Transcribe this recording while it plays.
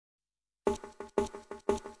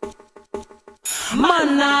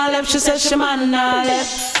Man nah left, she said she man nah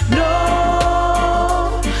left.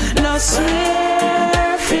 No, no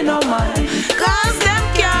swear for no man, cause them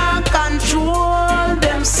can't control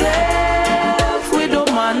themselves with a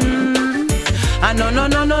man. Ah no, no,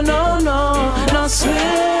 no, no, no, no, no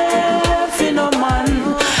swear for no man.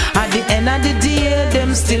 At the end of the day,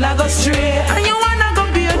 them still a go stray, and you wanna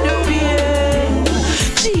go be a way.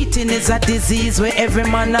 Cheating is a disease where every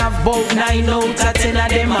man have both 9 out of 10 of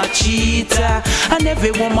them a cheater. And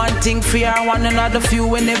every woman think fear one another few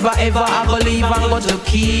whenever ever I go leave and go to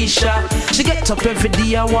Keisha. She get up every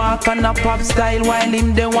day a walk on a pop style while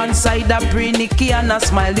him the one side a pre Nicky and a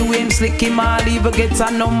smile. The way him slick him all even get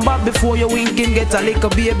a number before you wink him get a little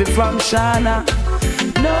baby from Shana.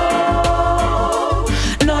 No,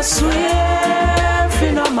 no swear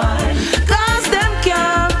for no man, cause them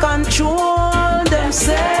can't control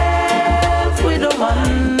themselves with a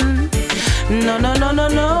man. No, no, no, no,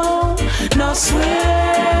 no, no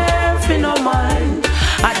swear for no man.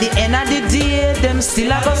 At the end of the day, them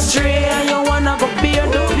still a go stray, and you wanna go bear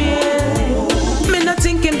the pain. Me not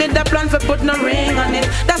thinking that the plan for put no ring on it.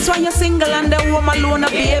 That's why you're single and the woman alone a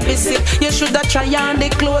babysit. You shoulda try on the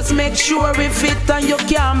clothes, make sure it fit, and you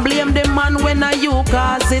can't blame the man when you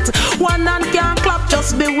cause it. One hand can't clap,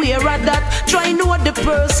 just beware of that. Try know the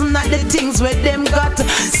person, not the things where them got.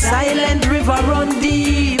 Silent river run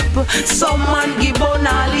deep. Some man give on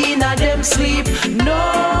all in a them sleep.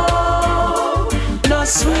 No, no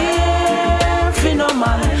swear for no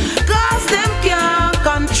man, cause them can't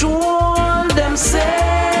control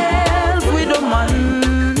themselves with a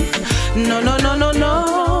man. No, no, no, no,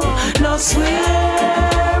 no, no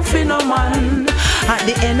swear for no man. At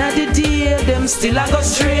the end of the day, them still a go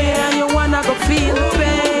stray, and you wanna go feel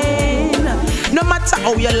pain. No matter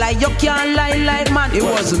how you lie, you can't lie like man. It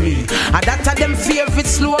wasn't me. And that's a them favorite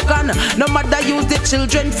slogan. No matter use the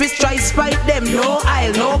children fist, try spite them. No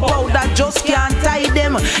aisle, no powder, just can't tie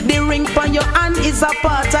them. The ring on your hand is a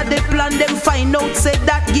part of the plan. Them find out, say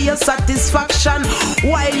that give you satisfaction.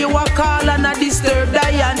 While you a call and a disturb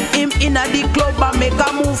Diane, him in a the club and make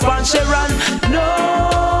a move on Sharon.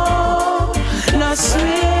 No, no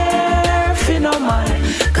swear for no man,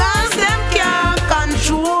 cause them can't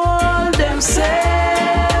control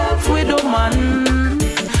themselves with a man.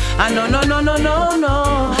 And no, no, no, no, no,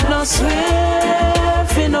 no, no swear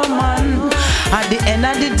for no man. At the end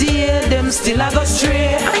of the day, them still a go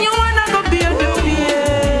stray, and you wanna go bear the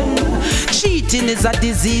pain. Cheating is a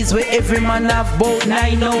disease where every man have both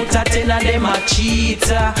 9 out of 10 of them a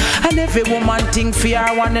cheater. And every woman think fear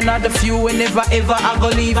one another few whenever ever I go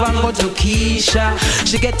leave and go to Keisha.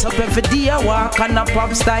 She get up every day a walk on a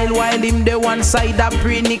pop style while him the one side a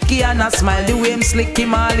pre Nicky and a smile. The way him slick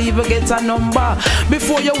him all even get a number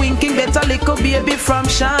before you winking get a little baby from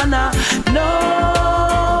Shana.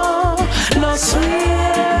 No, no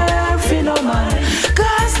swear for no man,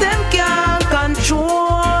 cause them can't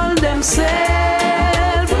control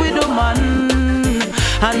themselves with a man.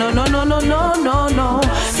 Ah no, no, no, no, no, no, no,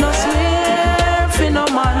 no swear for no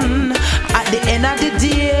man. At the end of the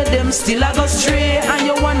day, them still a go stray, and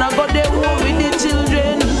you wanna go the